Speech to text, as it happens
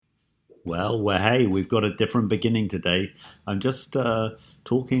Well, hey, we've got a different beginning today. I'm just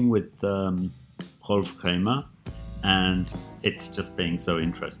talking with Rolf Kramer, and it's just being so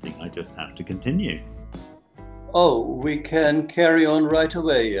interesting. I just have to continue. Oh, we can carry on right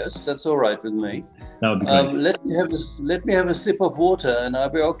away. Yes, that's all right with me. That would be great. Let me have a sip of water, and I'll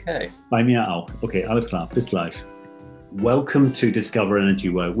be okay. Bei mir auch. Okay, alles klar. Bis gleich. Welcome to Discover Energy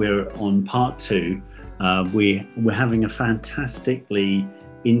Work. We're on part two. We're having a fantastically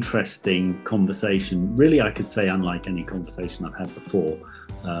interesting conversation. Really, I could say unlike any conversation I've had before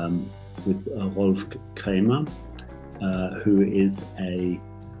with Rolf Kramer, who is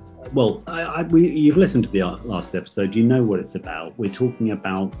you've listened to the last episode. You know what it's about. We're talking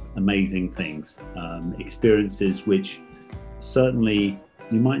about amazing things, experiences which certainly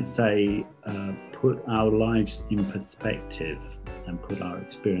you might say put our lives in perspective and put our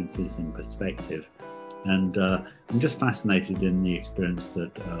experiences in perspective. And I'm just fascinated in the experience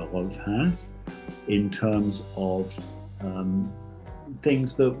that Rolf has in terms of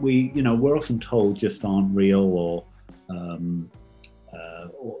things that we're often told just aren't real or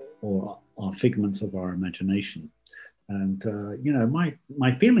are figments of our imagination. And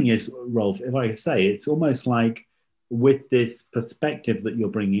my feeling is, Rolf, if I say, it's almost like with this perspective that you're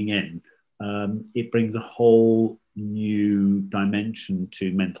bringing in, it brings a whole new dimension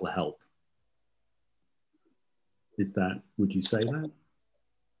to mental health. Would you say that?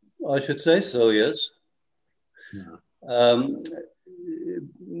 I should say so, yes. Yeah.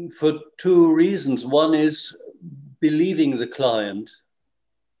 For two reasons. One is believing the client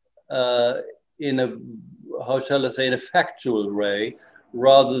in a factual way,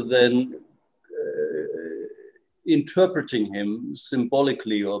 rather than interpreting him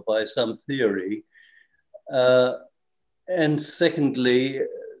symbolically or by some theory. And secondly,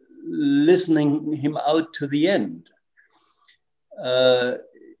 listening him out to the end,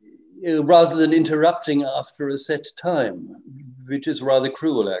 rather than interrupting after a set time, which is rather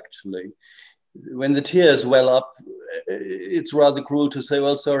cruel, actually. When the tears well up, it's rather cruel to say,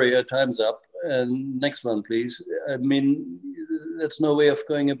 well, sorry, your time's up, and next one, please. I mean, that's no way of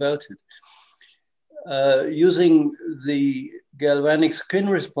going about it. Using the galvanic skin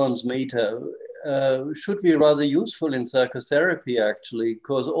response meter should be rather useful in psychotherapy, actually,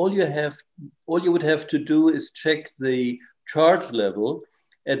 because all you would have to do is check the charge level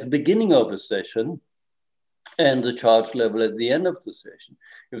at the beginning of a session and the charge level at the end of the session.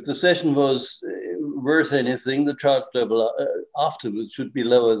 If the session was worth anything, the charge level afterwards should be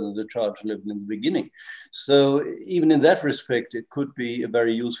lower than the charge level in the beginning. So even in that respect, it could be a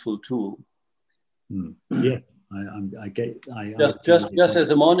very useful tool. Yeah, I get. Just as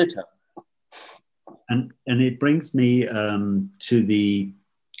a monitor. And it brings me to the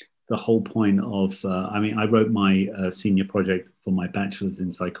whole point of, I wrote my senior project for my bachelor's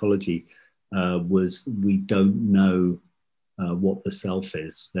in psychology, was we don't know what the self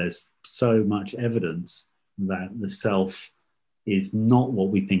is. There's so much evidence that the self is not what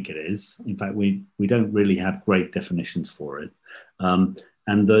we think it is. In fact, we don't really have great definitions for it. And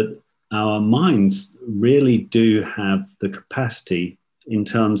that our minds really do have the capacity, in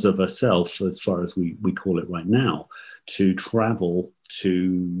terms of a self, as far as we call it right now, to travel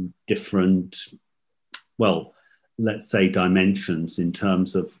to different, well, let's say dimensions, in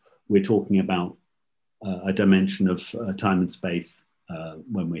terms of, we're talking about a dimension of time and space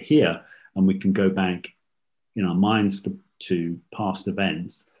when we're here, and we can go back in our minds to past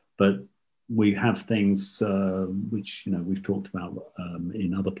events, but we have things which we've talked about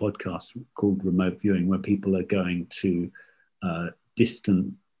in other podcasts called remote viewing, where people are going to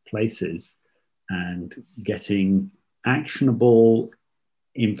distant places and getting actionable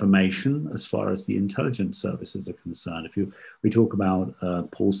information as far as the intelligence services are concerned. We talk about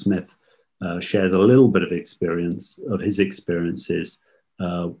Paul Smith shares a little bit of his experiences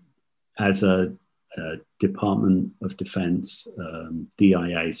as a Department of Defense,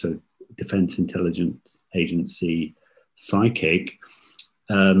 DIA, so Defense Intelligence Agency psychic,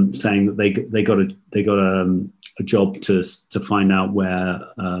 saying that they got a job to find out where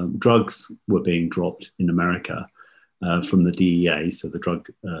drugs were being dropped in America from the DEA, so the drug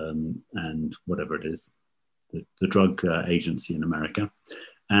and whatever it is, the drug agency in America,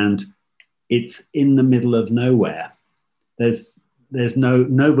 and it's in the middle of nowhere.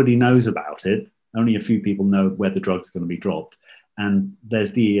 Nobody knows about it. Only a few people know where the drugs are going to be dropped. And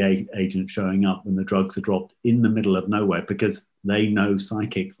there's DEA agents showing up when the drugs are dropped in the middle of nowhere because they know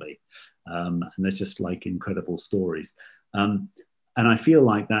psychically. And there's just like incredible stories. And I feel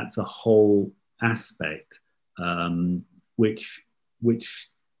like that's a whole aspect which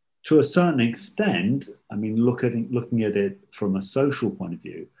to a certain extent, I mean, looking at it from a social point of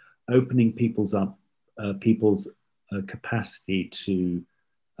view, opening people's capacity to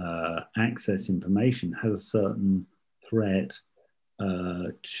access information has a certain threat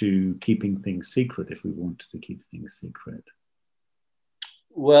to keeping things secret if we wanted to keep things secret.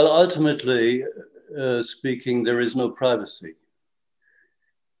 Well, ultimately speaking, there is no privacy,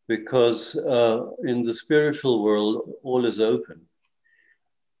 because in the spiritual world, all is open.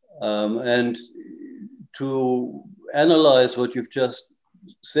 And to analyze what you've just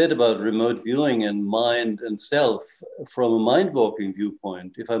said about remote viewing and mind and self from a mind-walking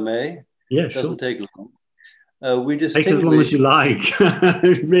viewpoint, if I may. Yeah, it doesn't take long. We distinguish. Take as long as you like.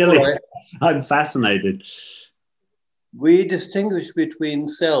 Really, right. I'm fascinated. We distinguish between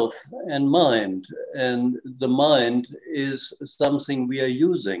self and mind, and the mind is something we are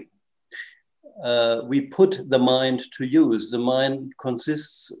using. We put the mind to use. The mind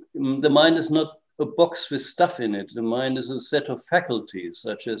is not a box with stuff in it. The mind is a set of faculties,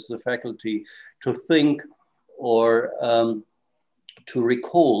 such as the faculty to think or to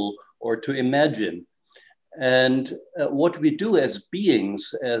recall or to imagine. And what we do as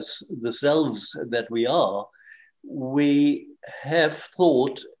beings, as the selves that we are, we have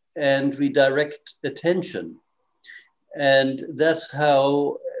thought and we direct attention. And that's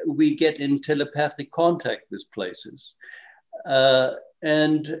how we get in telepathic contact with places. Then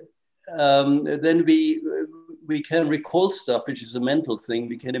we can recall stuff, which is a mental thing.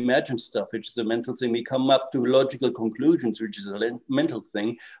 We can imagine stuff, which is a mental thing. We come up to logical conclusions, which is a mental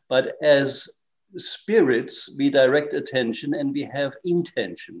thing. But as spirits, we direct attention and we have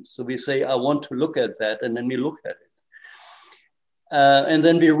intention. So we say, I want to look at that, and then we look at it. And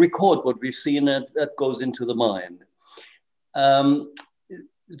then we record what we've seen, and that goes into the mind.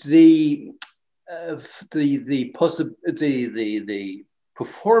 The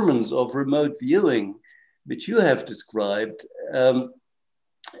performance of remote viewing, which you have described,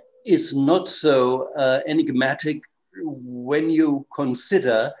 is not so enigmatic when you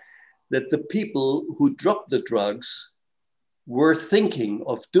consider that the people who dropped the drugs were thinking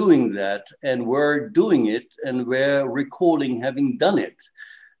of doing that and were doing it and were recalling having done it.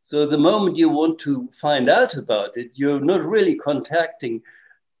 So the moment you want to find out about it, you're not really contacting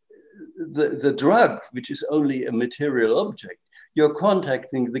the drug, which is only a material object. You're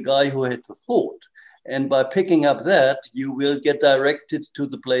contacting the guy who had the thought. And by picking up that, you will get directed to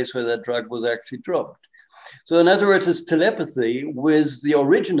the place where that drug was actually dropped. So in other words, it's telepathy with the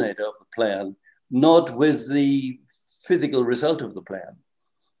originator of the plan, not with the physical result of the plan.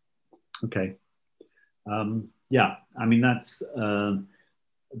 Okay. Yeah, I mean, that's an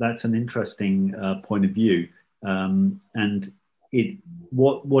interesting point of view. And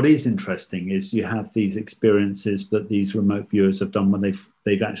what is interesting is you have these experiences that these remote viewers have done when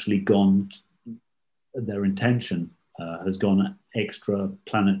they've actually gone, their intention has gone extra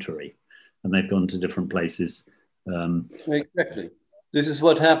planetary, and they've gone to different places. Exactly. This is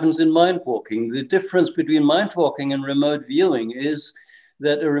what happens in mind walking. The difference between mind walking and remote viewing is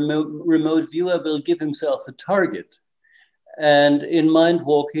that a remote viewer will give himself a target. And in mind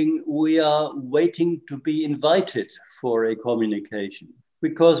walking, we are waiting to be invited for a communication,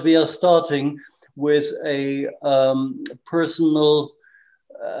 because we are starting with a personal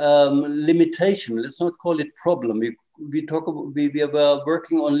limitation. Let's not call it problem. We are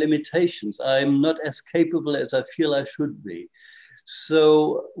working on limitations. I'm not as capable as I feel I should be.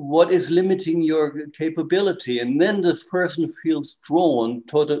 So what is limiting your capability? And then the person feels drawn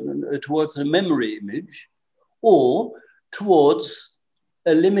towards a memory image or towards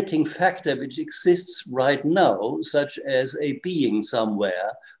a limiting factor which exists right now, such as a being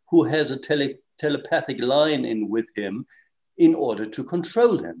somewhere who has a telepathic line in with him in order to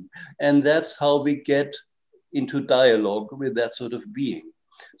control him. And that's how we get into dialogue with that sort of being.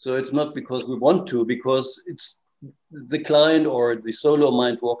 So it's not because we want to, because it's the client or the solo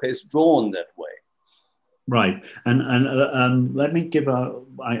mind walker is drawn that way. Right. And let me give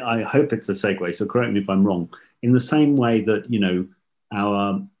I hope it's a segue, so correct me if I'm wrong. In the same way that, you know,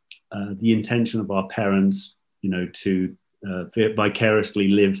 the intention of our parents, you know, to vicariously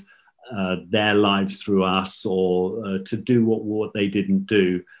live their lives through us, or to do what they didn't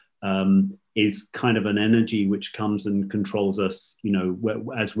do, is kind of an energy which comes and controls us, you know,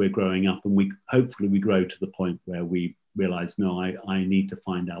 as we're growing up, and hopefully we grow to the point where we realize, no, I need to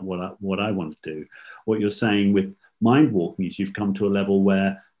find out what I want to do. What you're saying with mind walking is you've come to a level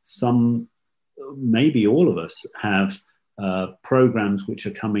where maybe all of us have programs which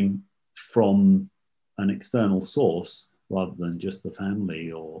are coming from an external source rather than just the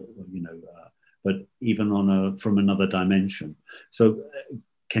family, or you know, but even from another dimension. So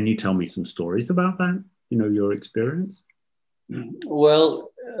can you tell me some stories about that, you know, your experience?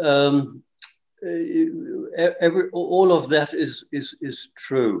 Well, all of that is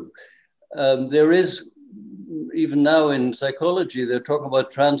true. There is, even now in psychology, they're talking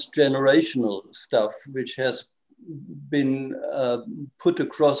about transgenerational stuff, which has been put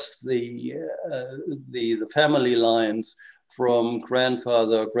across the family lines from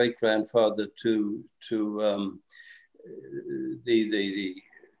grandfather, great grandfather to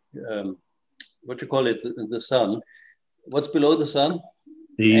what you call it, the son. What's below the sun?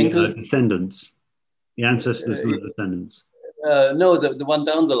 The descendants, the ancestors and the descendants. No, the one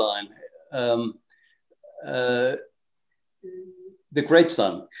down the line. The great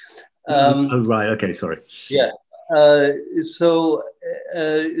son. Oh, right. Okay, sorry. Yeah. So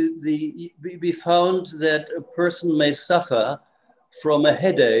we found that a person may suffer from a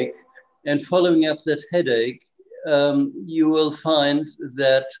headache, and following up that headache, you will find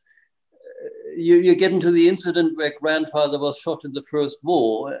that you get into the incident where grandfather was shot in the First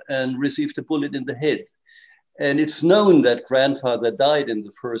War and received a bullet in the head. And it's known that grandfather died in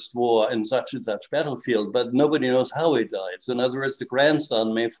the First War in such and such battlefield, but nobody knows how he died. So in other words, the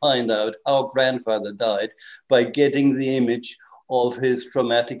grandson may find out how grandfather died by getting the image of his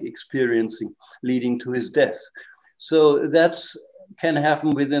traumatic experiencing leading to his death. So that's can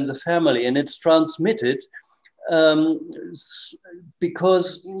happen within the family, and it's transmitted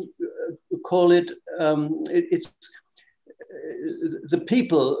because call it, it's the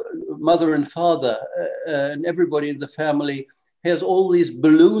people, mother and father, and everybody in the family has all these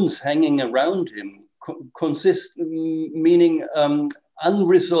balloons hanging around him, meaning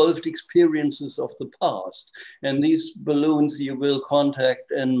unresolved experiences of the past. And these balloons you will contact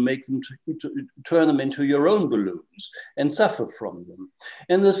and make them turn them into your own balloons and suffer from them.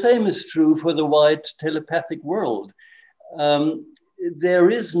 And the same is true for the wide telepathic world. There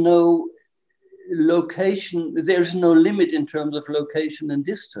is no location, there's no limit in terms of location and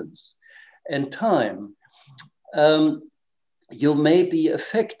distance and time. You may be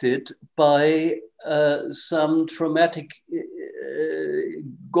affected by some traumatic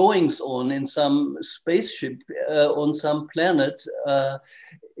goings on in some spaceship, on some planet,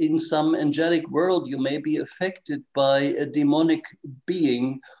 in some angelic world. You may be affected by a demonic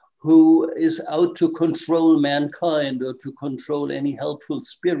being who is out to control mankind or to control any helpful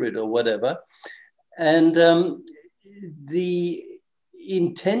spirit or whatever. And the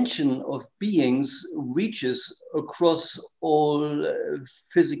intention of beings reaches across all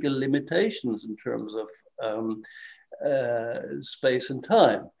physical limitations in terms of space and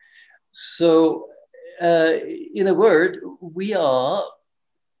time. So in a word, we are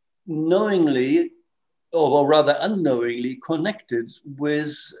knowingly, or rather unknowingly, connected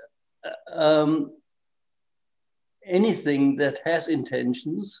with anything that has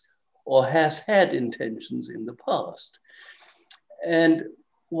intentions or has had intentions in the past. And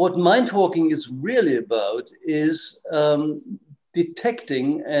what mind walking is really about is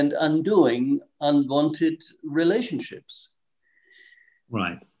detecting and undoing unwanted relationships.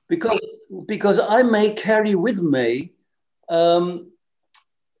 Right. Because I may carry with me an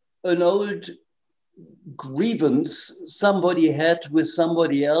old grievance somebody had with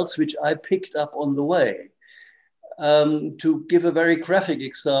somebody else, which I picked up on the way. To give a very graphic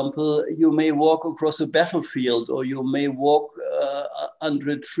example, you may walk across a battlefield, or you may walk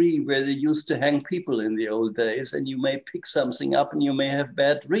under a tree where they used to hang people in the old days, and you may pick something up and you may have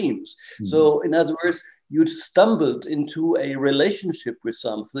bad dreams. Mm-hmm. So in other words, you stumbled into a relationship with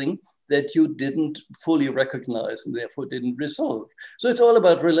something that you didn't fully recognize and therefore didn't resolve. So it's all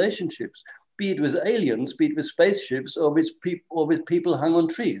about relationships, be it with aliens, be it with spaceships, or with people hung on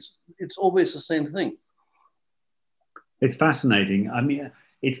trees. It's always the same thing. It's fascinating. I mean,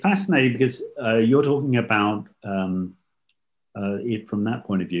 it's fascinating because you're talking about it from that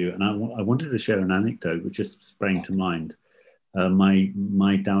point of view. And I wanted to share an anecdote which just sprang to mind.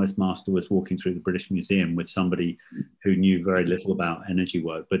 My Taoist master was walking through the British Museum with somebody who knew very little about energy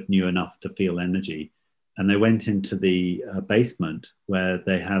work, but knew enough to feel energy. And they went into the basement where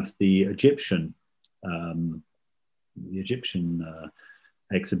they have the Egyptian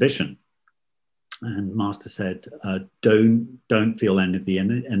exhibition. And Master said, don't feel any of the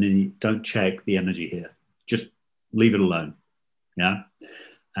energy, don't check the energy here. Just leave it alone. Yeah.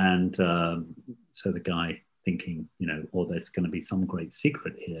 And so the guy, thinking, there's going to be some great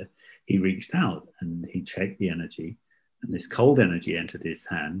secret here, he reached out and he checked the energy, and this cold energy entered his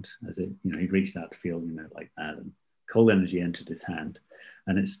hand as it, he reached out to feel, like that, and cold energy entered his hand,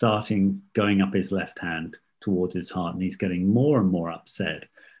 and it's starting going up his left hand towards his heart, and he's getting more and more upset.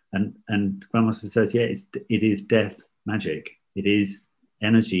 And Grandmaster says, it is death magic. It is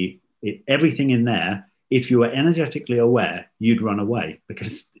energy. Everything in there if you were energetically aware, you'd run away,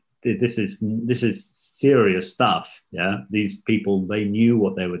 because this is serious stuff. Yeah, these people, they knew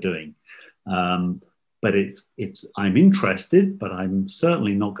what they were doing. But it's I'm interested, but I'm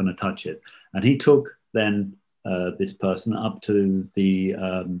certainly not going to touch it. And he took then this person up to the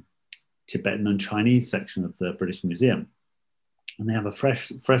Tibetan and Chinese section of the British Museum, and they have a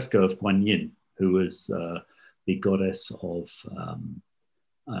fresco of Guan Yin, who was the goddess of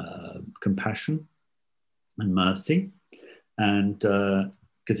compassion and mercy. And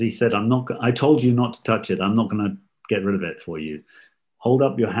because he said, I told you not to touch it. I'm not going to get rid of it for you. Hold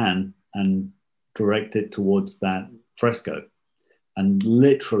up your hand and direct it towards that fresco. And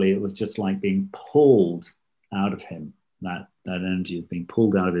literally, it was just like being pulled out of him. That energy is being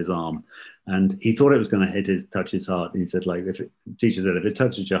pulled out of his arm. And he thought it was going to touch his heart. And he said, like, teacher said, if it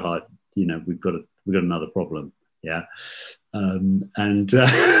touches your heart, you know, we've got another problem. Yeah. And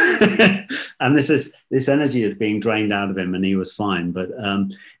and this energy is being drained out of him, and he was fine. But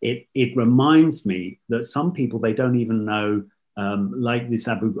it reminds me that some people, they don't even know, like this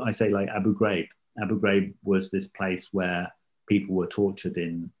Abu Ghraib. Abu Ghraib was this place where people were tortured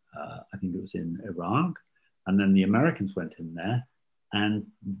in, I think it was in Iraq. And then the Americans went in there, and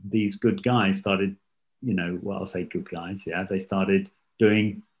these good guys started, you know, well, I'll say good guys, yeah, they started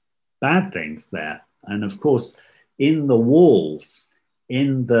doing bad things there. And of course, in the walls,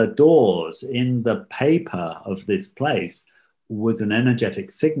 in the doors, in the paper of this place was an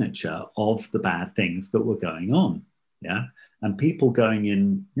energetic signature of the bad things that were going on. Yeah. And people going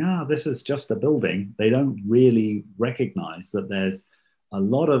in, yeah, this is just a building. They don't really recognize that there's a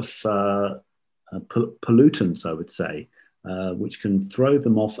lot of pollutants, I would say, which can throw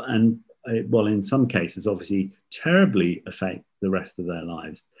them off and, well, in some cases, obviously, terribly affect the rest of their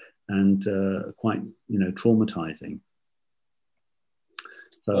lives, and quite, you know, traumatizing.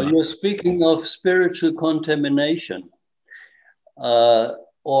 So well, you're speaking of spiritual contamination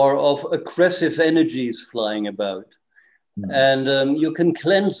or of aggressive energies flying about. And you can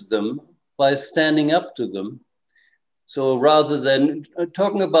cleanse them by standing up to them. So rather than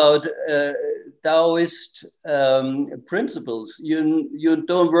talking about Taoist principles, you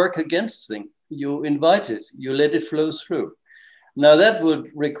don't work against things. You invite it, you let it flow through. Now that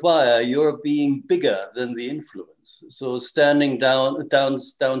would require your being bigger than the influence. So standing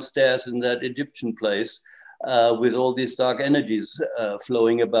downstairs in that Egyptian place with all these dark energies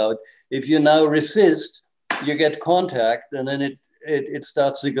flowing about, if you now resist, you get contact, and then it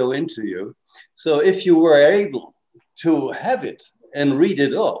starts to go into you. So if you were able to have it and read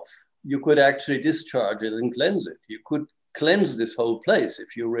it off, you could actually discharge it and cleanse it. You could cleanse this whole place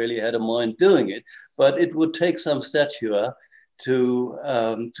if you really had a mind doing it, but it would take some stature to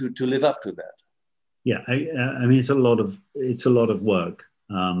live up to that. Yeah, I mean, it's a lot of work,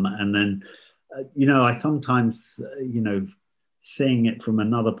 and then you know, I sometimes you know, seeing it from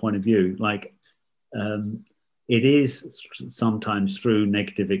another point of view, like it is sometimes through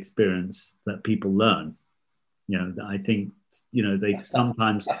negative experience that people learn. You know, I think, you know, they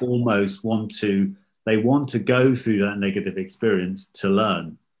sometimes almost want to go through that negative experience to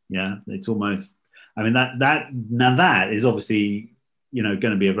learn. Yeah, it's almost, I mean, that is obviously, you know,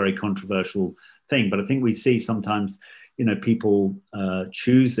 going to be a very controversial thing. But I think we see sometimes, you know, people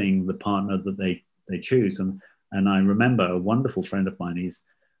choosing the partner that they choose. And I remember a wonderful friend of mine, he's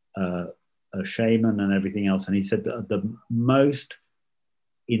a shaman and everything else. And he said that the most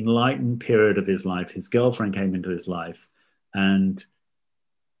enlightened period of his life, his girlfriend came into his life, and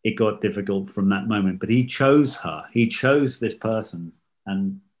it got difficult from that moment. But he chose her. He chose this person,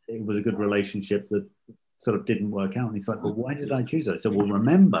 and it was a good relationship that sort of didn't work out. And he's like, well, why did I choose her? I said, well,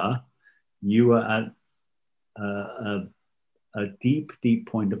 remember, you were at a deep, deep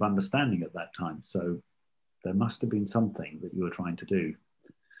point of understanding at that time. So there must have been something that you were trying to do.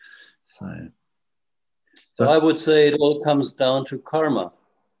 So I would say it all comes down to karma,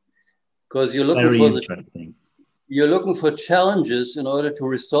 because you're looking for challenges in order to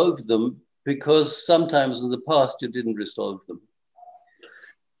resolve them, because sometimes in the past you didn't resolve them.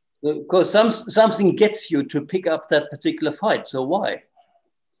 Because something gets you to pick up that particular fight. So why?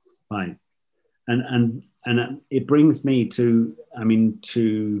 Right. And it brings me to, I mean,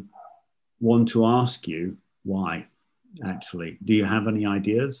 to want to ask you why, actually. Do you have any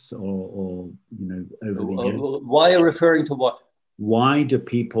ideas or you know, over the years? Why are you referring to what? Why do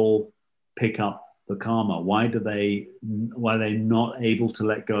people pick up the karma? Why are they not able to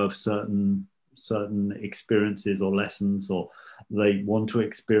let go of certain experiences or lessons, or they want to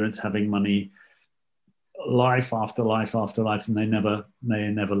experience having money life after life after life, and they never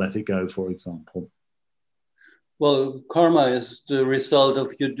let it go, for example? Well, karma is the result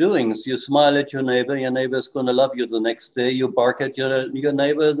of your doings. You smile at your neighbor is going to love you the next day. You bark at your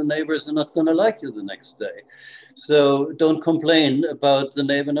neighbor, the neighbors are not going to like you the next day. So don't complain about the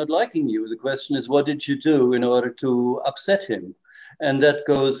neighbor not liking you. The question is, what did you do in order to upset him? And that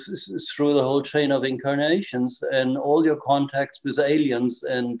goes through the whole chain of incarnations and all your contacts with aliens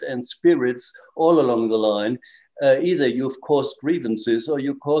and spirits all along the line. Either you've caused grievances or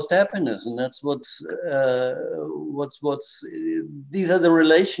you caused happiness, and that's what's these are the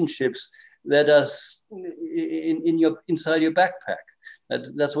relationships that are inside your backpack.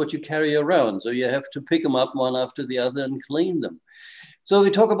 That's what you carry around. So you have to pick them up one after the other and clean them. So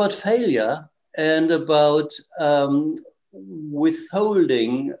we talk about failure and about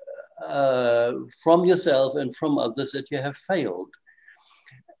withholding from yourself and from others that you have failed.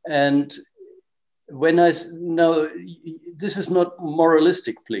 And when no, this is not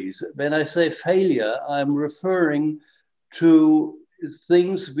moralistic, please. When I say failure, I'm referring to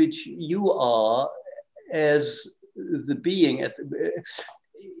things which you are as the being.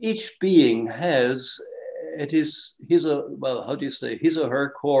 Each being has at his or, well, how do you say, his or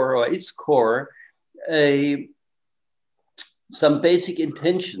her core or its core, some basic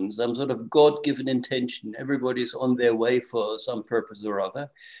intention, some sort of God-given intention. Everybody's on their way for some purpose or other.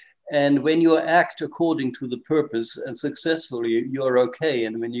 And when you act according to the purpose and successfully, you're okay.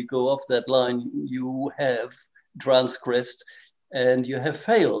 And when you go off that line, you have transgressed and you have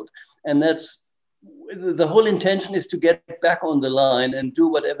failed. And that's the whole intention, is to get back on the line and do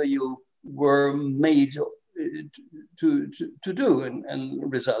whatever you were made to do and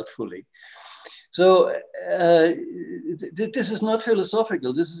result fully. So this is not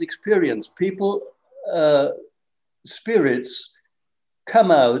philosophical, this is experience. People, spirits,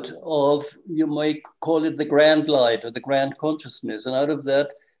 come out of, you might call it the grand light or the grand consciousness, and out of that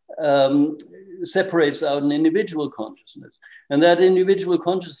separates out an individual consciousness. And that individual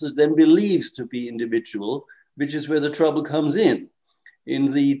consciousness then believes to be individual, which is where the trouble comes in. In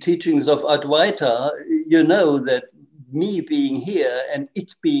the teachings of Advaita, you know that me being here and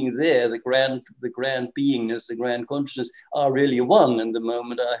it being there, the grand beingness, the grand consciousness, are really one. And the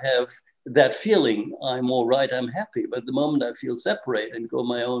moment I have that feeling, I'm all right, I'm happy. But the moment I feel separate and go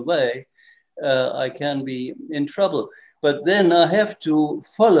my own way, I can be in trouble. But then I have to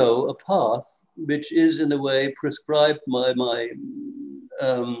follow a path which is in a way prescribed by my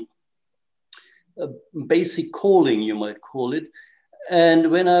basic calling, you might call it.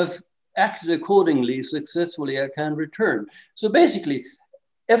 And when I've acted accordingly, successfully, I can return. So basically,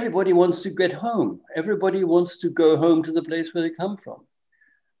 everybody wants to get home. Everybody wants to go home to the place where they come from.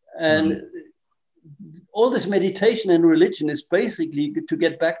 And all this meditation and religion is basically to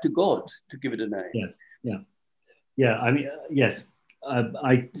get back to God, to give it a name. Yeah. I mean, yes.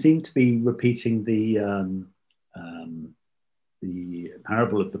 I seem to be repeating the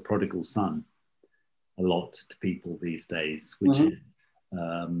parable of the prodigal son a lot to people these days, which is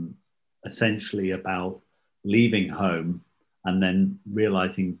essentially about leaving home and then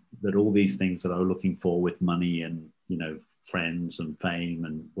realizing that all these things that I was looking for with money and, you know, friends and fame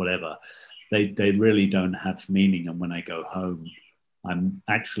and whatever, they really don't have meaning. And when I go home, I'm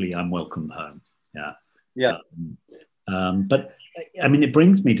welcome home. But I mean, it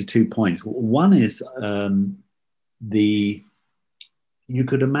brings me to 2 points. One is you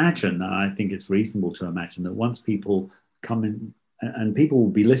could imagine, and I think it's reasonable to imagine, that once people come in, and people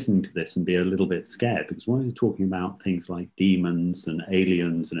will be listening to this and be a little bit scared, because when you're talking about things like demons and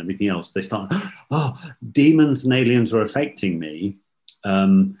aliens and everything else, they start, oh, demons and aliens are affecting me.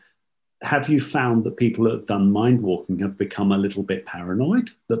 Have you found that people that have done mind walking have become a little bit paranoid?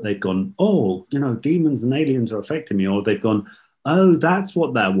 That they've gone, oh, you know, demons and aliens are affecting me, or they've gone, oh, that's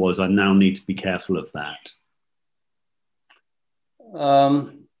what that was, I now need to be careful of that?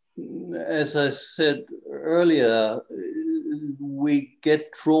 As I said earlier, we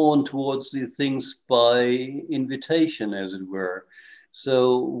get drawn towards the things by invitation, as it were.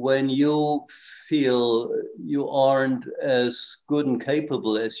 So when you feel you aren't as good and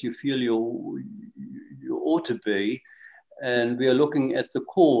capable as you feel you ought to be, and we are looking at the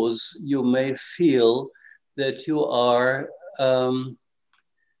cause, you may feel that you are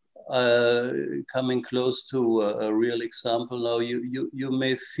coming close to a real example now. You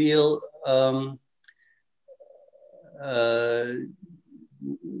may feel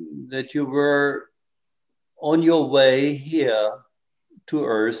that you were on your way here to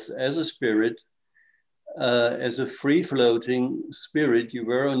Earth as a spirit, as a free-floating spirit. You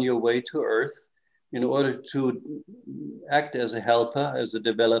were on your way to Earth in order to act as a helper, as a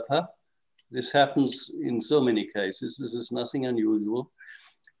developer. This happens in so many cases. This is nothing unusual.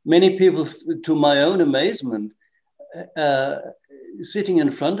 Many people, to my own amazement, uh, sitting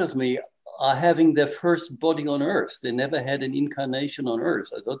in front of me are having their first body on earth. They never had an incarnation on earth.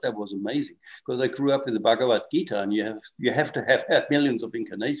 I thought that was amazing because I grew up with the Bhagavad Gita, and you have to have had millions of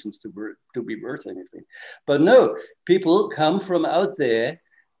incarnations to be worth anything. But no, people come from out there,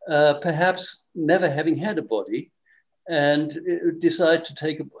 perhaps never having had a body, and decide to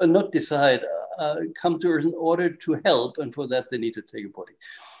take not decide, come to Earth in order to help, and for that they need to take a body.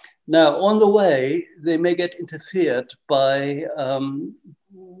 Now, on the way, they may get interfered by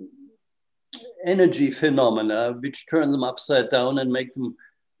energy phenomena which turn them upside down and make them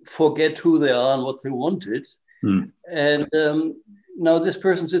forget who they are and what they wanted. And now this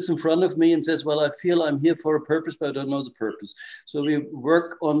person sits in front of me and says, well, I feel I'm here for a purpose, but I don't know the purpose. So we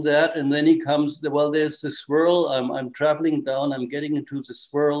work on that, and then he comes, well, there's this swirl, I'm traveling down, I'm getting into the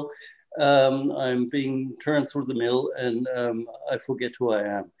swirl, I'm being turned through the mill, and I forget who I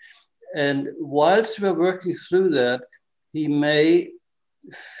am. And whilst we're working through that, he may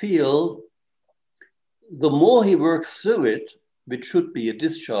feel the more he works through it, which should be a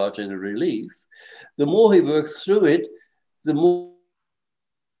discharge and a relief, the more he works through it, the more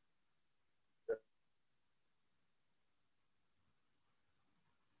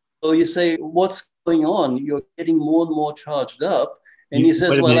so you say, what's going on? You're getting more and more charged up. And he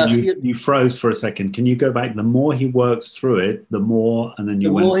says, well, you froze for a second. Can you go back? The more he works through it, the more, and then you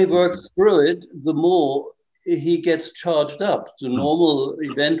the more he works through it, the more he gets charged up. The normal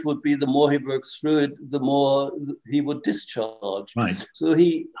event would be the more he works through it, the more he would discharge. Right. So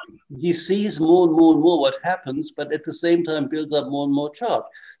he sees more and more what happens, but at the same time builds up more and more charge.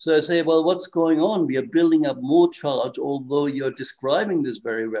 So I say, well, what's going on? We are building up more charge, although you're describing this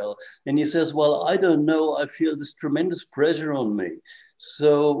very well. And he says, well, I don't know. I feel this tremendous pressure on me.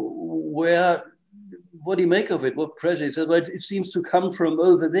 So what do you make of it? What pressure? He says, well, it seems to come from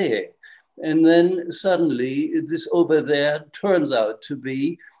over there. And then suddenly this over there turns out to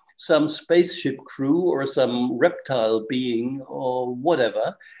be some spaceship crew or some reptile being or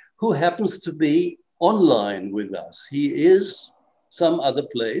whatever who happens to be online with us. He is some other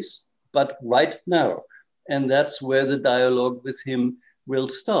place, but right now. And that's where the dialogue with him will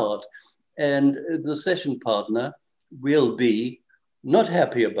start. And the session partner will be not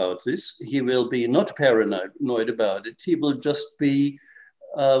happy about this. He will be not paranoid about it. He will just be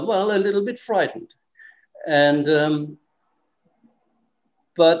well, a little bit frightened. And,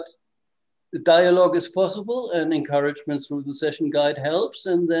 but the dialogue is possible, and encouragement through the session guide helps.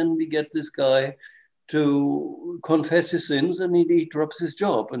 And then we get this guy to confess his sins, and he drops his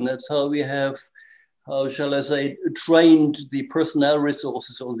job. And that's how we have, how shall I say, trained the personnel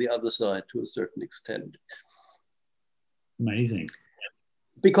resources on the other side to a certain extent. Amazing.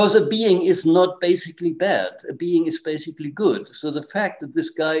 Because a being is not basically bad. A being is basically good. So the fact that this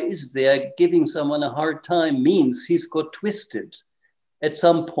guy is there giving someone a hard time means he's got twisted at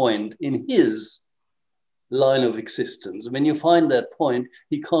some point in his line of existence. When you find that point,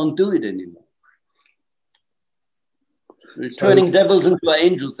 he can't do it anymore. Turning devils into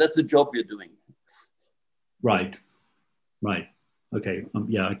angels, that's the job you're doing. Right, right. Okay,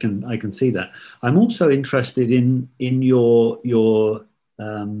 yeah, I can see that. I'm also interested in your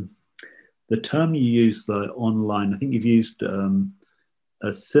the term you used, the online. I think you've used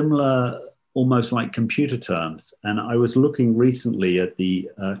a similar, almost like computer terms. And I was looking recently at the,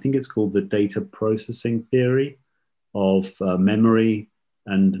 I think it's called the data processing theory of memory.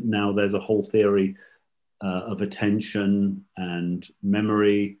 And now there's a whole theory of attention and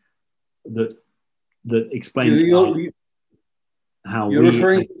memory that explains how you're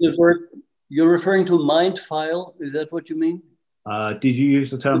referring to the word. You're referring to mind file. Is that what you mean? Did you use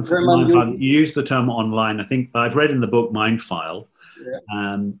the term You used the term online. I think I've read in the book Mind File,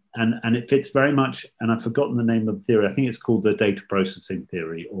 yeah. And it fits very much. And I've forgotten the name of the theory. I think it's called the data processing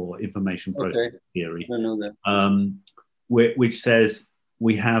theory or information processing theory. I know that. Which says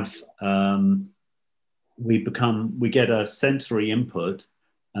we have we get a sensory input,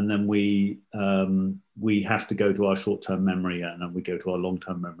 and then we have to go to our short-term memory, and then we go to our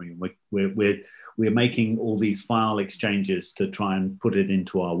long-term memory, and we're making all these file exchanges to try and put it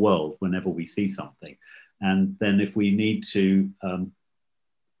into our world whenever we see something. And then if we need to,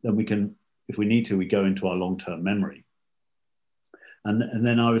 we go into our long-term memory. And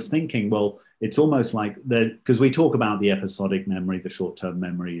then I was thinking, well, it's almost like because we talk about the episodic memory, the short-term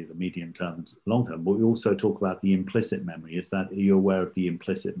memory, the medium-term, long-term, but we also talk about the implicit memory. Are you aware of the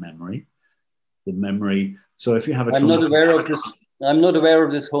implicit memory? The memory. So if you have I'm not aware of this. I'm not aware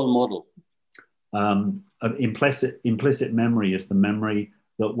of this whole model. Implicit memory is the memory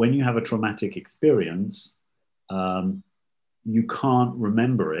that when you have a traumatic experience, you can't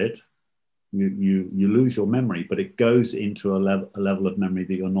remember it, you lose your memory, but it goes into a level of memory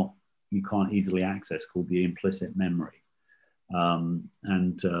that you can't easily access, called the implicit memory. And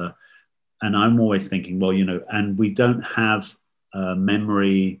I'm always thinking, well, and we don't have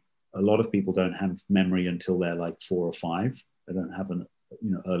memory. A lot of people don't have memory until they're like 4 or 5. They don't have an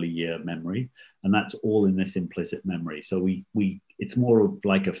early year memory, and that's all in this implicit memory. So it's more of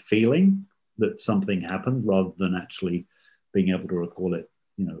like a feeling that something happened rather than actually being able to recall it,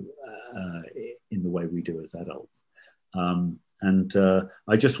 in the way we do as adults. And I'm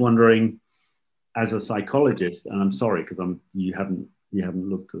just wondering, as a psychologist, and I'm sorry because you haven't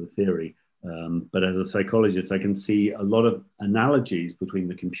looked at the theory, but as a psychologist, I can see a lot of analogies between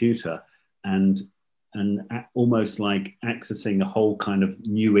the computer and almost like accessing a whole kind of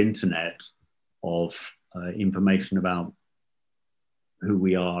new internet of information about who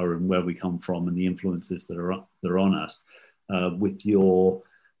we are and where we come from and the influences that are on us. With your,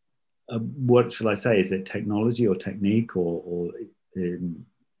 what shall I say? Is it technology or technique or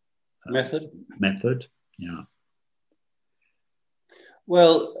method? Method, yeah.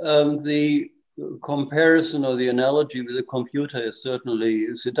 Well, the comparison or the analogy with the computer is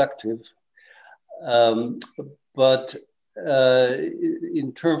certainly seductive. But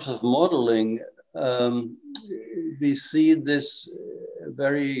in terms of modeling, we see this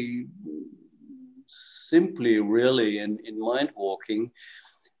very simply, really, in mind walking.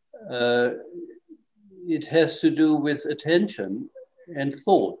 It has to do with attention and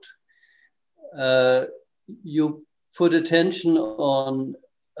thought. You put attention on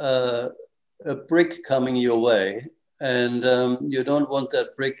a brick coming your way, and you don't want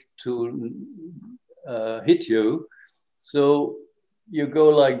that brick to hit you. So you go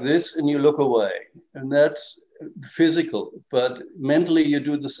like this and you look away, and that's physical, but mentally you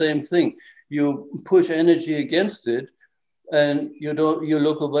do the same thing. You push energy against it and you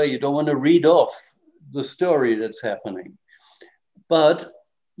look away. You don't want to read off the story that's happening, but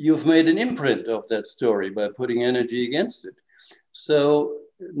you've made an imprint of that story by putting energy against it. So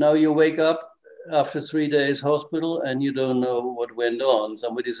now you wake up after 3 days hospital and you don't know what went on.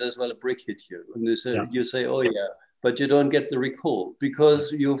 Somebody says, well, a brick hit you. And you say, oh yeah, but you don't get the recall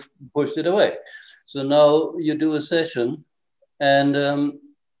because you've pushed it away. So now you do a session, and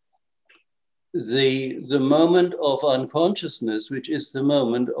the moment of unconsciousness, which is the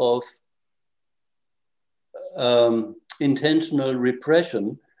moment of intentional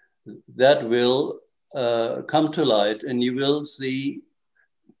repression, that will come to light, and you will see,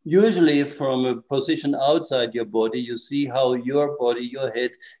 usually from a position outside your body, you see how your body, your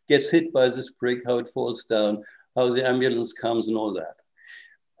head gets hit by this brick, how it falls down, how the ambulance comes and all that.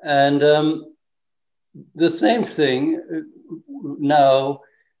 And the same thing now,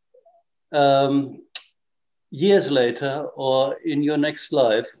 years later, or in your next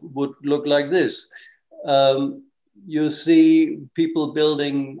life, would look like this. You see people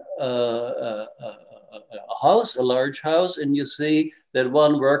building a house, a large house, and you see that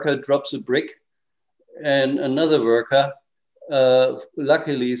one worker drops a brick and another worker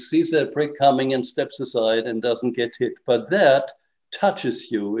luckily sees that brick coming and steps aside and doesn't get hit. But that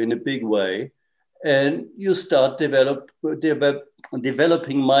touches you in a big way, and you start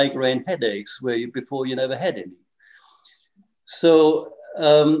developing migraine headaches before you never had any. So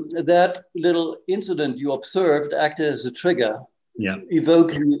that little incident you observed acted as a trigger,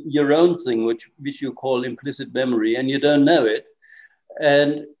 evoking your own thing, which you call implicit memory, and you don't know it.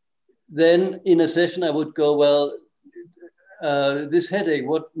 And then in a session, I would go, well, this headache,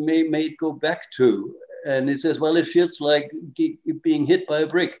 what may it go back to? And it says, well, it feels like being hit by a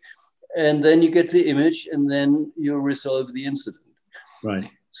brick. And then you get the image, and then you resolve the incident. Right.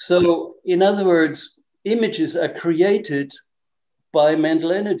 So in other words, images are created by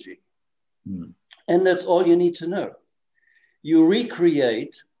mental energy. Mm. And that's all you need to know. You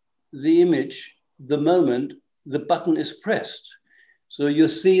recreate the image the moment the button is pressed. So you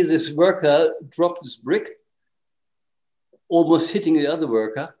see this worker drop this brick, almost hitting the other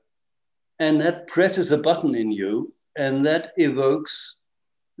worker, and that presses a button in you, and that evokes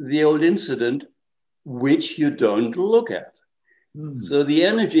the old incident, which you don't look at. Mm. So the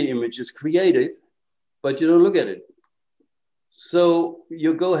energy image is created, but you don't look at it. So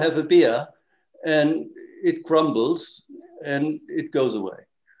you go have a beer and it crumbles and it goes away.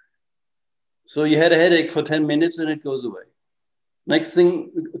 So you had a headache for 10 minutes and it goes away. Next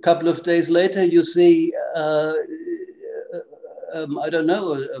thing, a couple of days later, you see, I don't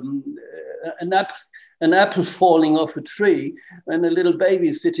know, an apple falling off a tree and a little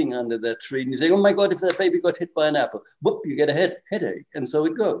baby sitting under that tree. And you say, oh my God, if that baby got hit by an apple, whoop, you get a headache. And so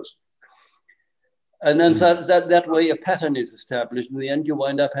it goes. And then that way a pattern is established. In the end, you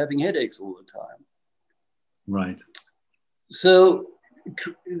wind up having headaches all the time. Right. So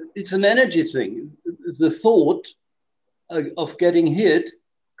it's an energy thing. The thought of getting hit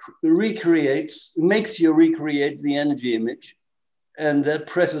makes you recreate the energy image, and that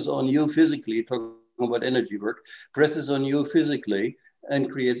presses on you physically, talking about energy work, presses on you physically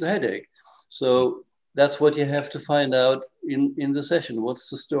and creates a headache. So that's what you have to find out in the session. What's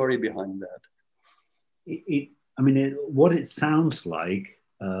the story behind that? What it sounds like,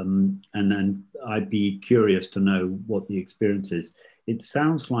 and then I'd be curious to know what the experience is. It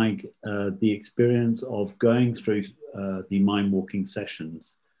sounds like the experience of going through the mind walking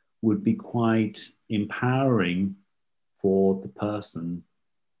sessions would be quite empowering for the person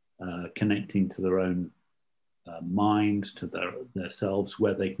connecting to their own minds, to their selves,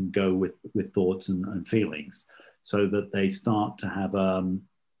 where they can go with thoughts and feelings, so that they start to have a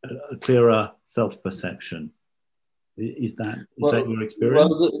clearer self-perception. Is that your experience?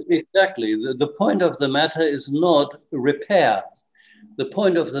 Well, exactly. The point of the matter is not repair. The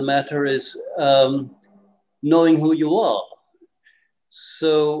point of the matter is knowing who you are.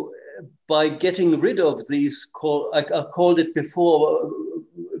 So by getting rid of these, I called it before,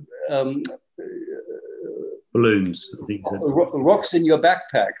 balloons, I think rocks in your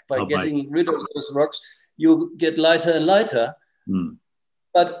backpack. By getting rid of those rocks, you get lighter and lighter.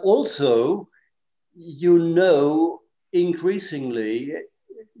 But also, increasingly,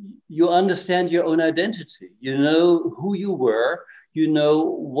 you understand your own identity. You know who you were, you know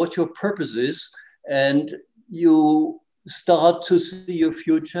what your purpose is, and you start to see your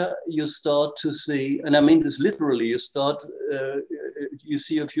future. You start to see, and I mean this literally, you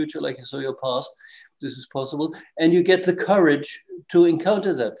see your future like you saw your past. This is possible. And you get the courage to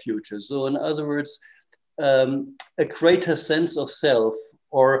encounter that future. So in other words, a greater sense of self,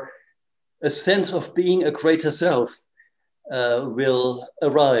 or a sense of being a greater self, will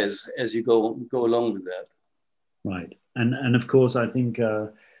arise as you go along with that. Right, and of course, I think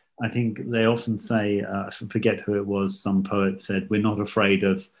they often say, I forget who it was. Some poet said, "We're not afraid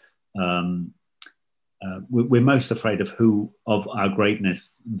of, we're most afraid of our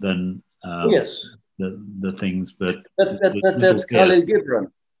greatness than yes, the things that." That's Khalil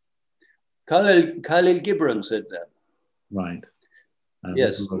Gibran. Khalil Gibran said that. Right.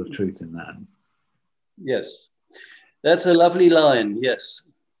 Yes. There's a lot of truth in that. Yes. That's a lovely line, yes.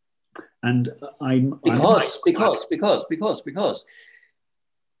 And because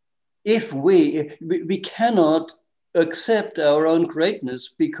if we cannot accept our own greatness,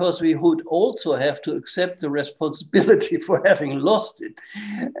 because we would also have to accept the responsibility for having lost it.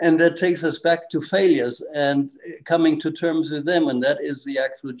 And that takes us back to failures and coming to terms with them. And that is the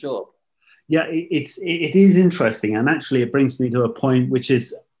actual job. Yeah, it is interesting. And actually it brings me to a point which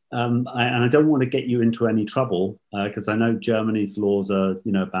is, and I don't want to get you into any trouble, because I know Germany's laws are,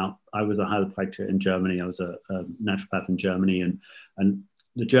 I was a chiropractor in Germany. I was a naturopath in Germany, and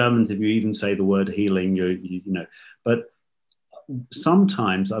the Germans, if you even say the word healing, but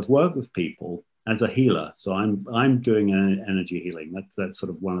sometimes I've worked with people as a healer. So I'm doing an energy healing. That's sort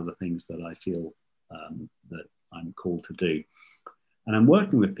of one of the things that I feel that I'm called to do. And I'm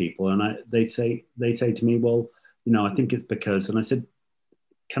working with people, and they say to me, well, I think it's because, and I said,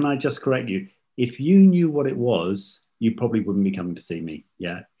 can I just correct you? If you knew what it was, you probably wouldn't be coming to see me.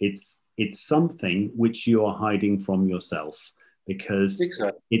 Yeah, it's something which you are hiding from yourself, because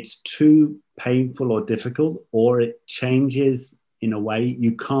it's too painful or difficult, or it changes in a way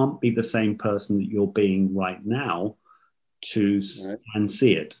you can't be the same person that you're being right now and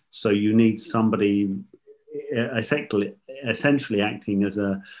see it. So you need somebody essentially acting as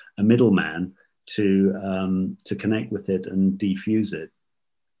a middleman to connect with it and defuse it.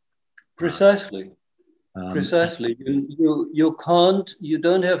 Precisely. Precisely. You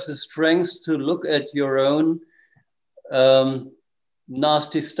don't have the strength to look at your own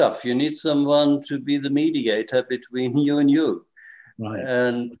nasty stuff. You need someone to be the mediator between you and you. Right.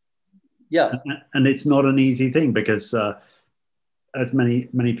 And yeah. And it's not an easy thing, because as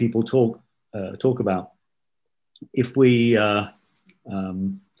many people talk about, if we I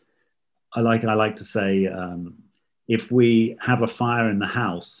like to say, if we have a fire in the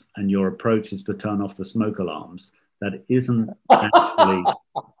house and your approach is to turn off the smoke alarms, that isn't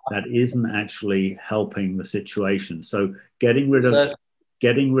actually helping the situation. So getting rid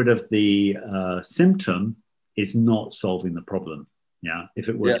of the symptom is not solving the problem. Yeah, if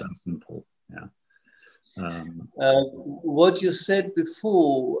it were so simple. Yeah. What you said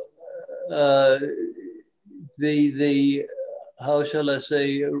before, the how shall I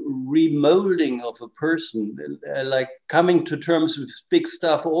say, remolding of a person, like coming to terms with big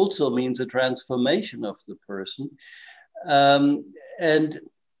stuff also means a transformation of the person. And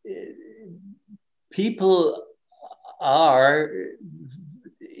people are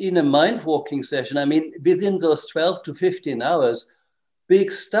in a mind walking session. I mean, within those 12 to 15 hours,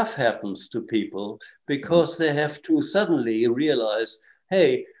 big stuff happens to people because they have to suddenly realize,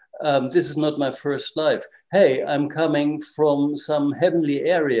 hey, this is not my first life. Hey, I'm coming from some heavenly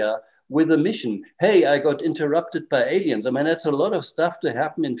area with a mission. Hey, I got interrupted by aliens. I mean, that's a lot of stuff to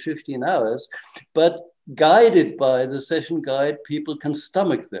happen in 15 hours, but guided by the session guide, people can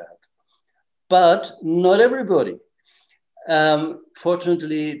stomach that. But not everybody.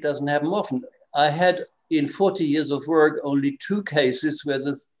 Fortunately, it doesn't happen often. I had in 40 years of work, only 2 cases where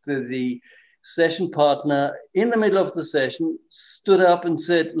the session partner in the middle of the session stood up and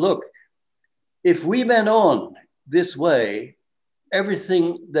said, look, if we went on this way,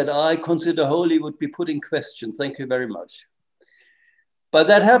 everything that I consider holy would be put in question. Thank you very much. But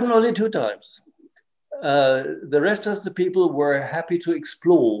that happened only 2 times. The rest of the people were happy to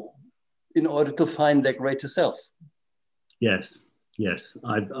explore in order to find their greater self. Yes, yes,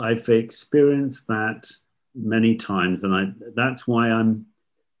 I've experienced that many times, and that's why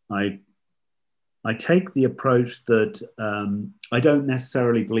I take the approach that I don't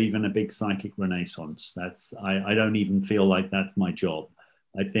necessarily believe in a big psychic renaissance. I don't even feel like that's my job.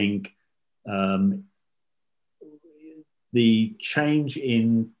 I think the change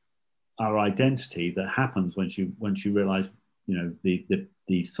in our identity that happens once you realize, you know,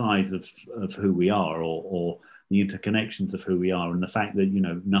 the size of who we are, or the interconnections of who we are, and the fact that, you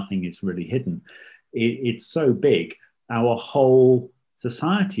know, nothing is really hidden. It's so big. Our whole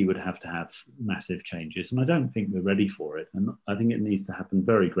society would have to have massive changes, and I don't think we're ready for it. And I think it needs to happen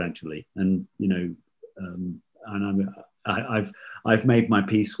very gradually. And, you know, and I've made my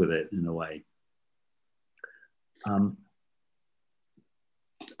peace with it in a way.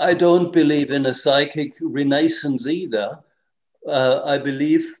 I don't believe in a psychic renaissance either. I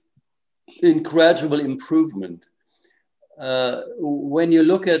believe in gradual improvement. When you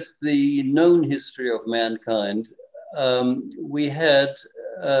look at the known history of mankind, we had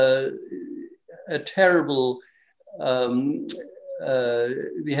a terrible,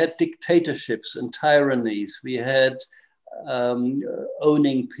 we had dictatorships and tyrannies. We had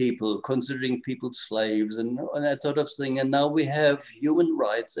owning people, considering people slaves, and that sort of thing. And now we have human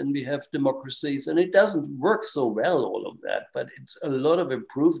rights and we have democracies, and it doesn't work so well, all of that, but it's a lot of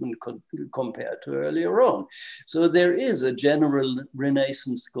improvement compared to earlier on. So there is a general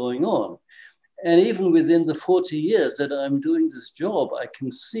renaissance going on. And even within the 40 years that I'm doing this job, I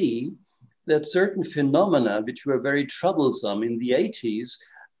can see that certain phenomena, which were very troublesome in the 80s,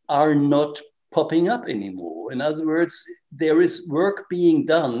 are not popping up anymore. In other words, there is work being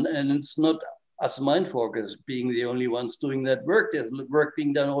done, and it's not us mindwalkers being the only ones doing that work. There's work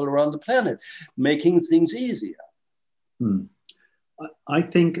being done all around the planet, making things easier. I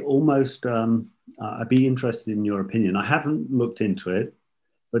think almost, I'd be interested in your opinion. I haven't looked into it,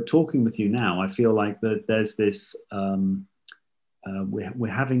 but talking with you now, I feel like that there's this,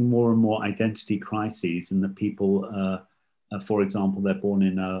 we're having more and more identity crises, and that people, for example, they're born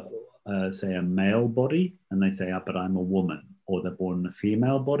in say a male body, and they say, oh, but I'm a woman, or they're born in a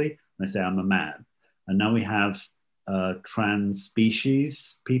female body, and they say, I'm a man. And now we have trans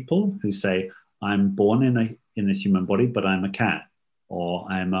species people who say, I'm born in a human body, but I'm a cat, or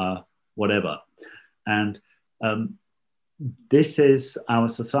I'm a whatever. And this is, our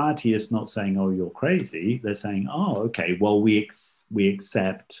society is not saying, oh, you're crazy. They're saying, oh, okay, well, we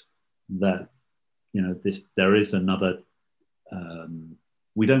accept that, you know, there is another,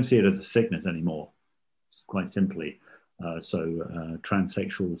 we don't see it as a sickness anymore, quite simply. So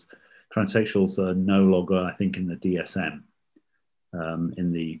transsexuals are no longer, I think, in the DSM,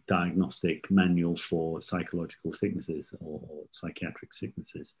 in the diagnostic manual for psychological sicknesses or psychiatric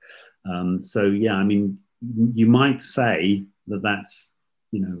sicknesses. So yeah, I mean, you might say that that's,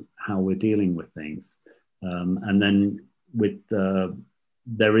 you know, how we're dealing with things. And then with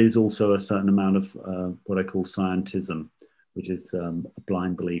there is also a certain amount of what I call scientism, which is a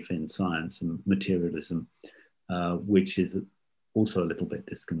blind belief in science and materialism, which is also a little bit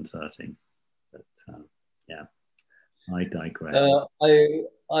disconcerting. But yeah, I digress.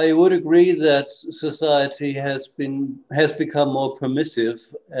 I would agree that society has become more permissive,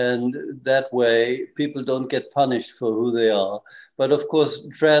 and that way people don't get punished for who they are. But of course,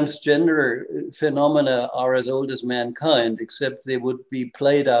 transgender phenomena are as old as mankind, except they would be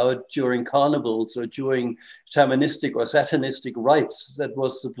played out during carnivals or during shamanistic or satanistic rites. That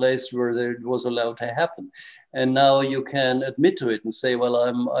was the place where it was allowed to happen. And now you can admit to it and say, "Well,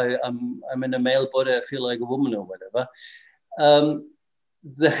 I'm in a male body. I feel like a woman," or whatever.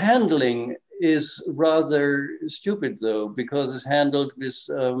 The handling is rather stupid, though, because it's handled with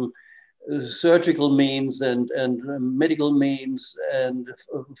surgical means and medical means and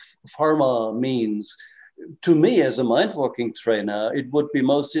pharma means. To me, as a mind walking trainer, it would be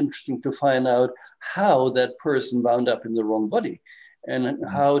most interesting to find out how that person wound up in the wrong body and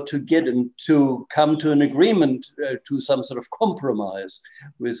how to get him to come to an agreement, to some sort of compromise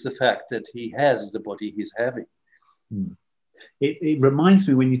with the fact that he has the body he's having. Mm. It reminds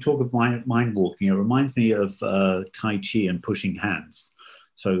me, when you talk of mind walking, it reminds me of Tai Chi and pushing hands.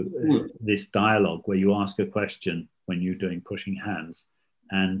 So this dialogue where you ask a question when you're doing pushing hands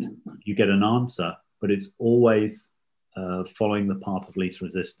and you get an answer, but it's always following the path of least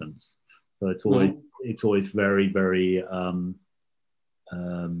resistance. So it's always very, very,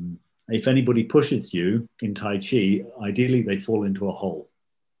 if anybody pushes you in Tai Chi, ideally they fall into a hole.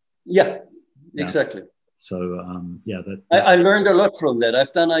 Yeah, exactly. So I learned a lot from that.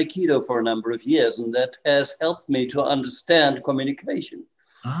 I've done Aikido for a number of years, and that has helped me to understand communication.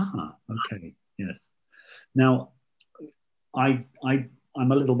 Ah, okay, yes. Now, I'm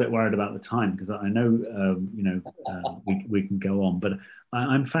a little bit worried about the time because I know we can go on, but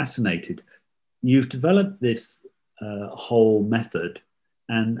I'm fascinated. You've developed this whole method,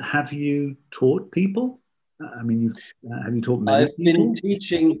 and have you taught people? I mean, have you taught many people? I've been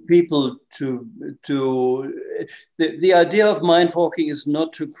teaching people to the idea of mind walking is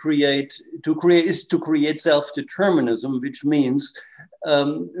not to create self-determinism, which means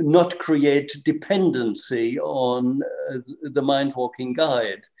not create dependency on the mind walking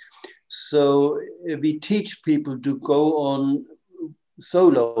guide. So we teach people to go on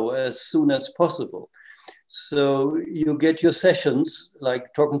solo as soon as possible. So you get your sessions,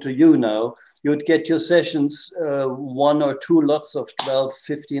 like talking to you now, you'd get your sessions, 1 or 2 lots of 12,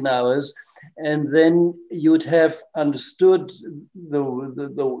 15 hours, and then you'd have understood the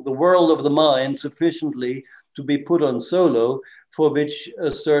world of the mind sufficiently to be put on solo, for which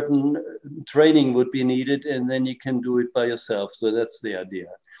a certain training would be needed, and then you can do it by yourself. So that's the idea.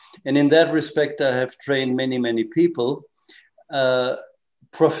 And in that respect, I have trained many, many people.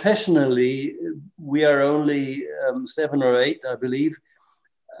 Professionally, we are only 7 or 8, I believe,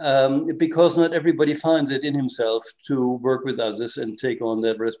 because not everybody finds it in himself to work with others and take on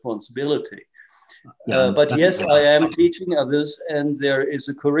that responsibility. But yes, I am teaching others, and there is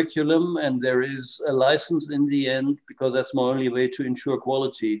a curriculum and there is a license in the end, because that's my only way to ensure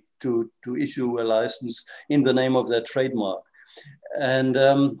quality, to issue a license in the name of that trademark. And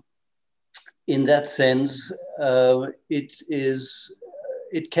in that sense,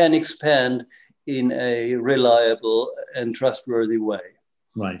 it can expand in a reliable and trustworthy way.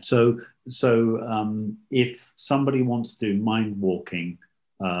 Right. So if somebody wants to do mind walking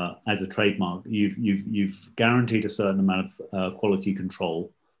as a trademark, you've guaranteed a certain amount of quality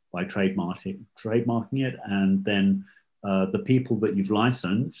control by trademarking it, and then the people that you've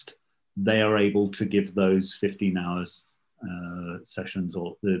licensed, they are able to give those 15 hours sessions,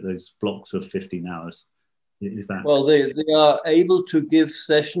 or those blocks of 15 hours. Is that? Well, they are able to give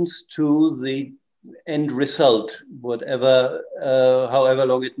sessions to the end result, whatever, however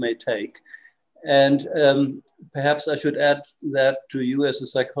long it may take. And perhaps I should add that to you as a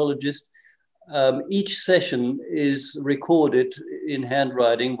psychologist. Each session is recorded in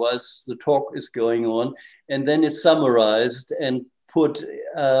handwriting whilst the talk is going on, and then it's summarized and put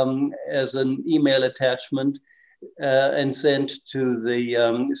as an email attachment and sent to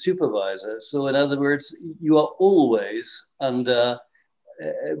the supervisor. So in other words, you are always under,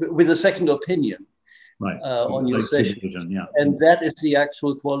 with a second opinion, right, on your session. Yeah. And that is the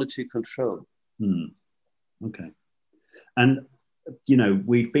actual quality control. Okay. And,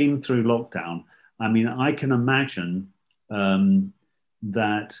 we've been through lockdown. I mean, I can imagine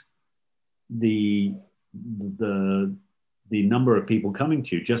that the number of people coming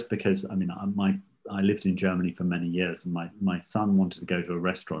to you, just because, I mean, I lived in Germany for many years, and my son wanted to go to a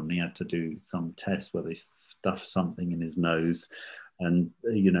restaurant, and he had to do some test where they stuffed something in his nose, and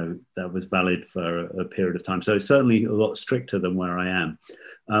that was valid for a period of time. So certainly a lot stricter than where I am.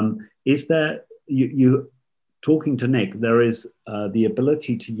 Is there, you talking to Nick, there is the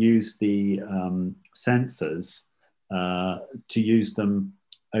ability to use the sensors, to use them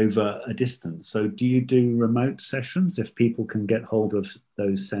over a distance. So do you do remote sessions if people can get hold of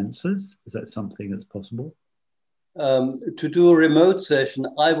those sensors? Is that something that's possible? To do a remote session,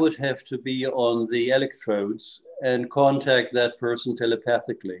 I would have to be on the electrodes and contact that person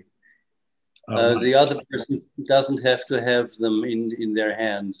telepathically. Right. The other person doesn't have to have them in their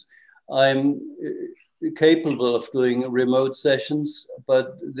hands. I'm capable of doing remote sessions,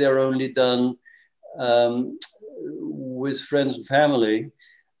 but they're only done with friends and family.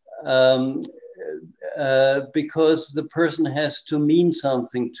 Because the person has to mean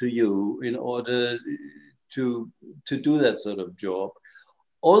something to you in order to do that sort of job.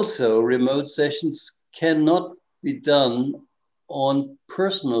 Also, remote sessions cannot be done on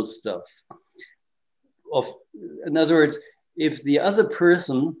personal stuff. In other words, if the other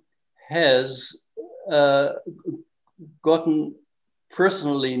person has gotten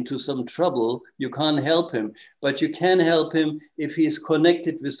personally into some trouble, you can't help him, but you can help him if he's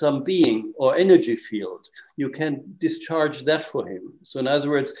connected with some being or energy field. You can discharge that for him. So in other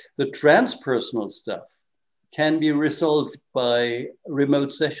words, the transpersonal stuff can be resolved by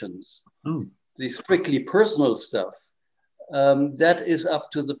remote sessions. Oh. The strictly personal stuff, that is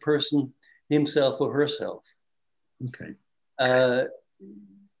up to the person himself or herself. Okay.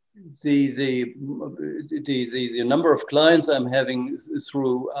 The number of clients I'm having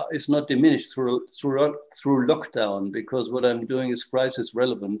through is not diminished through lockdown, because what I'm doing is crisis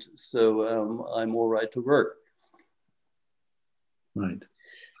relevant. So I'm all right to work. Right.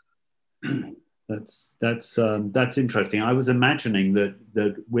 That's interesting. I was imagining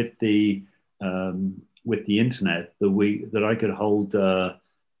that with the internet that I could hold the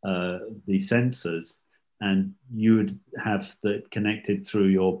sensors, and you would have that connected through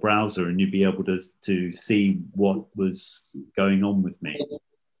your browser, and you'd be able to see what was going on with me.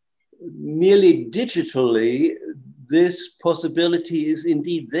 Merely digitally, this possibility is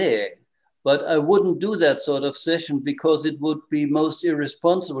indeed there, but I wouldn't do that sort of session because it would be most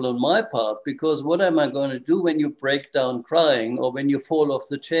irresponsible on my part, because what am I going to do when you break down crying, or when you fall off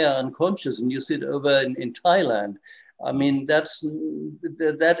the chair unconscious and you sit over in Thailand? I mean, that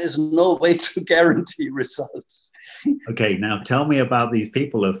is no way to guarantee results. Okay, now tell me about these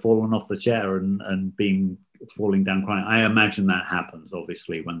people who have fallen off the chair and falling down crying. I imagine that happens,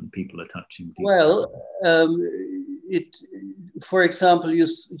 obviously, when people are touching people. Well, for example, you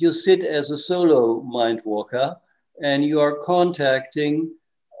sit as a solo mind walker and you are contacting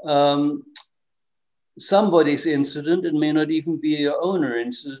somebody's incident. It may not even be your own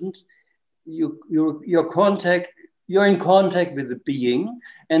incident. You're in contact with the being,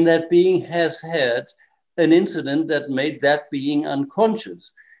 and that being has had an incident that made that being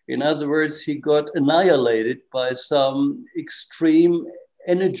unconscious. In other words, he got annihilated by some extreme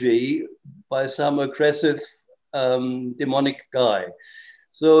energy, by some aggressive demonic guy.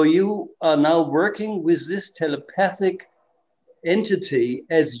 So you are now working with this telepathic entity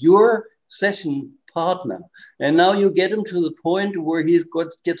as your session partner. And now you get him to the point where he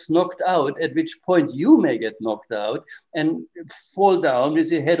gets knocked out, at which point you may get knocked out and fall down with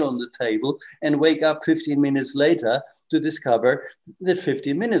your head on the table and wake up 15 minutes later to discover that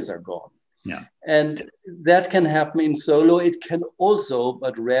 15 minutes are gone. Yeah. And that can happen in solo. It can also,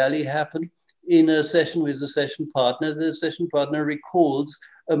 but rarely happen, in a session with a session partner. The session partner recalls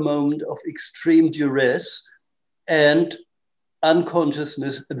a moment of extreme duress and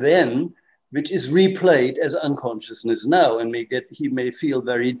unconsciousness then, which is replayed as unconsciousness now, and he may feel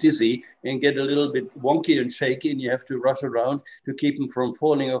very dizzy and get a little bit wonky and shaky, and you have to rush around to keep him from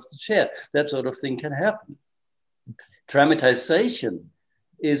falling off the chair. That sort of thing can happen. Traumatization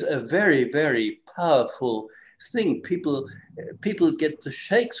is a very, very powerful thing. People get the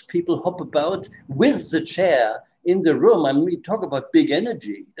shakes, people hop about with the chair in the room. I mean, we talk about big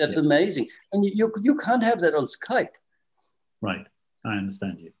energy. That's amazing. And you can't have that on Skype. Right, I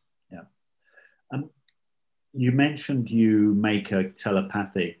understand you. You mentioned you make a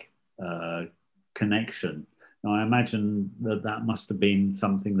telepathic connection. Now, I imagine that must have been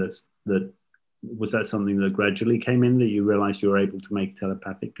something was that something that gradually came in, that you realized you were able to make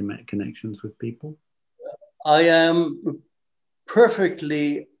telepathic connections with people? I am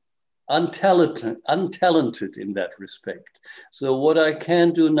perfectly untalented in that respect. So what I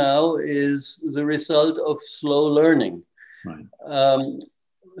can do now is the result of slow learning. Right.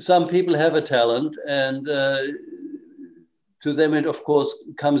 Some people have a talent, and to them it of course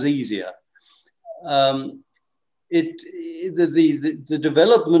comes easier. The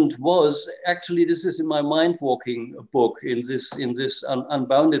development was actually, this is in my mind walking book, in this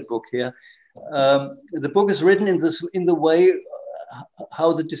Unbounded book here. The book is written in the way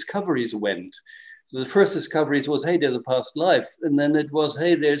how the discoveries went. So the first discoveries was, hey, there's a past life. And then it was,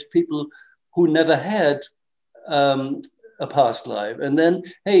 hey, there's people who never had a past life. And then,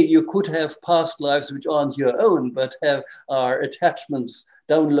 hey, you could have past lives which aren't your own, but are attachments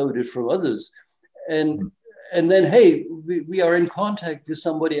downloaded from others. And then, hey, we are in contact with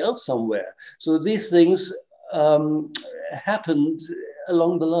somebody else somewhere. So these things happened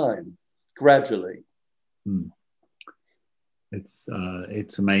along the line, gradually. It's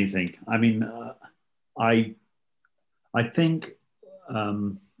amazing. I mean, I think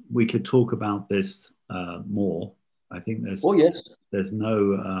we could talk about this more. I think there's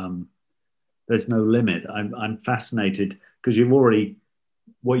no limit. I'm fascinated because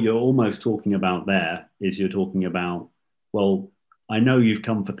what you're almost talking about there is you're talking about, well, I know you've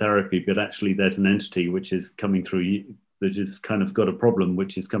come for therapy, but actually there's an entity which is coming through you, that has kind of got a problem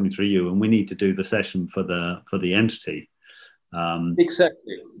which is coming through you, and we need to do the session for the entity.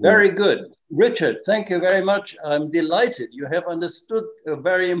 Exactly. Very good. Richard, thank you very much. I'm delighted. You have understood a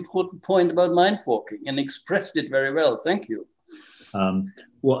very important point about mind walking and expressed it very well. Thank you.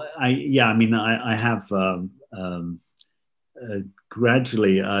 Well, I have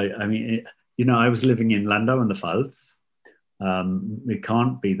gradually, I was living in Landau an der Pfalz. It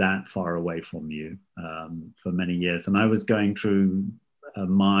can't be that far away from you for many years. And I was going through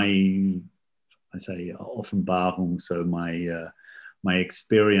Offenbarung, so my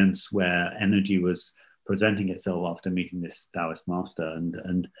experience where energy was presenting itself after meeting this Taoist master,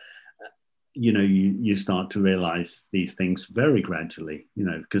 and you start to realize these things very gradually,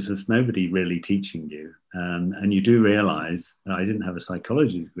 because there's nobody really teaching you, and you do realize, I didn't have a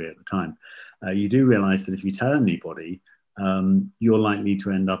psychology degree at the time, you do realize that if you tell anybody, you're likely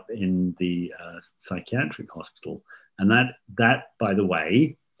to end up in the psychiatric hospital, and that by the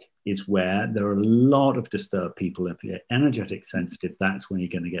way is where there are a lot of disturbed people. If you're energetic sensitive, that's when you're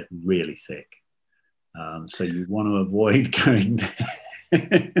going to get really sick. So you want to avoid going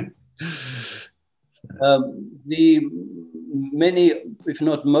there. The many, if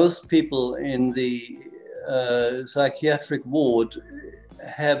not most people in the psychiatric ward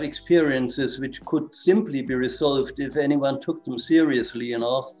have experiences which could simply be resolved if anyone took them seriously and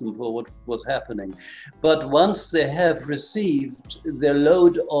asked them for what was happening. But once they have received their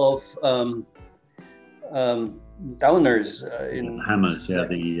load of downers, hammers,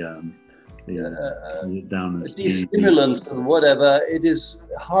 the downers, these stimulants or whatever, it is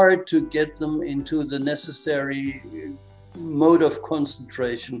hard to get them into the necessary mode of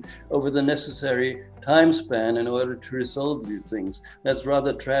concentration over the necessary time span in order to resolve these things. That's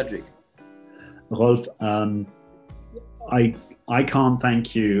rather tragic. Rolf, I can't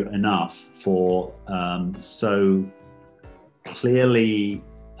thank you enough for so clearly,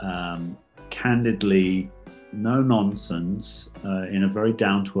 candidly, no nonsense, in a very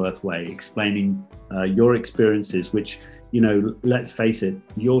down-to-earth way, explaining your experiences, which, let's face it,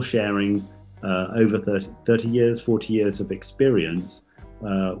 you're sharing over 30 years, 40 years of experience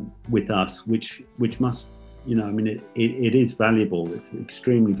with us, which must, it is valuable. It's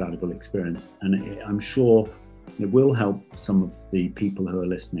extremely valuable experience. And I'm sure it will help some of the people who are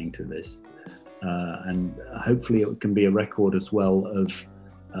listening to this. And hopefully it can be a record as well of,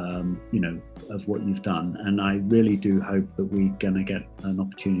 of what you've done. And I really do hope that we're going to get an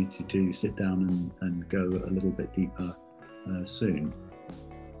opportunity to sit down and go a little bit deeper soon.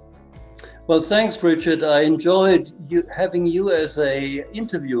 Well, thanks, Richard. I enjoyed having you as an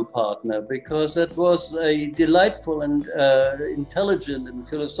interview partner, because that was a delightful and intelligent and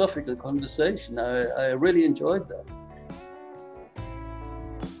philosophical conversation. I really enjoyed that.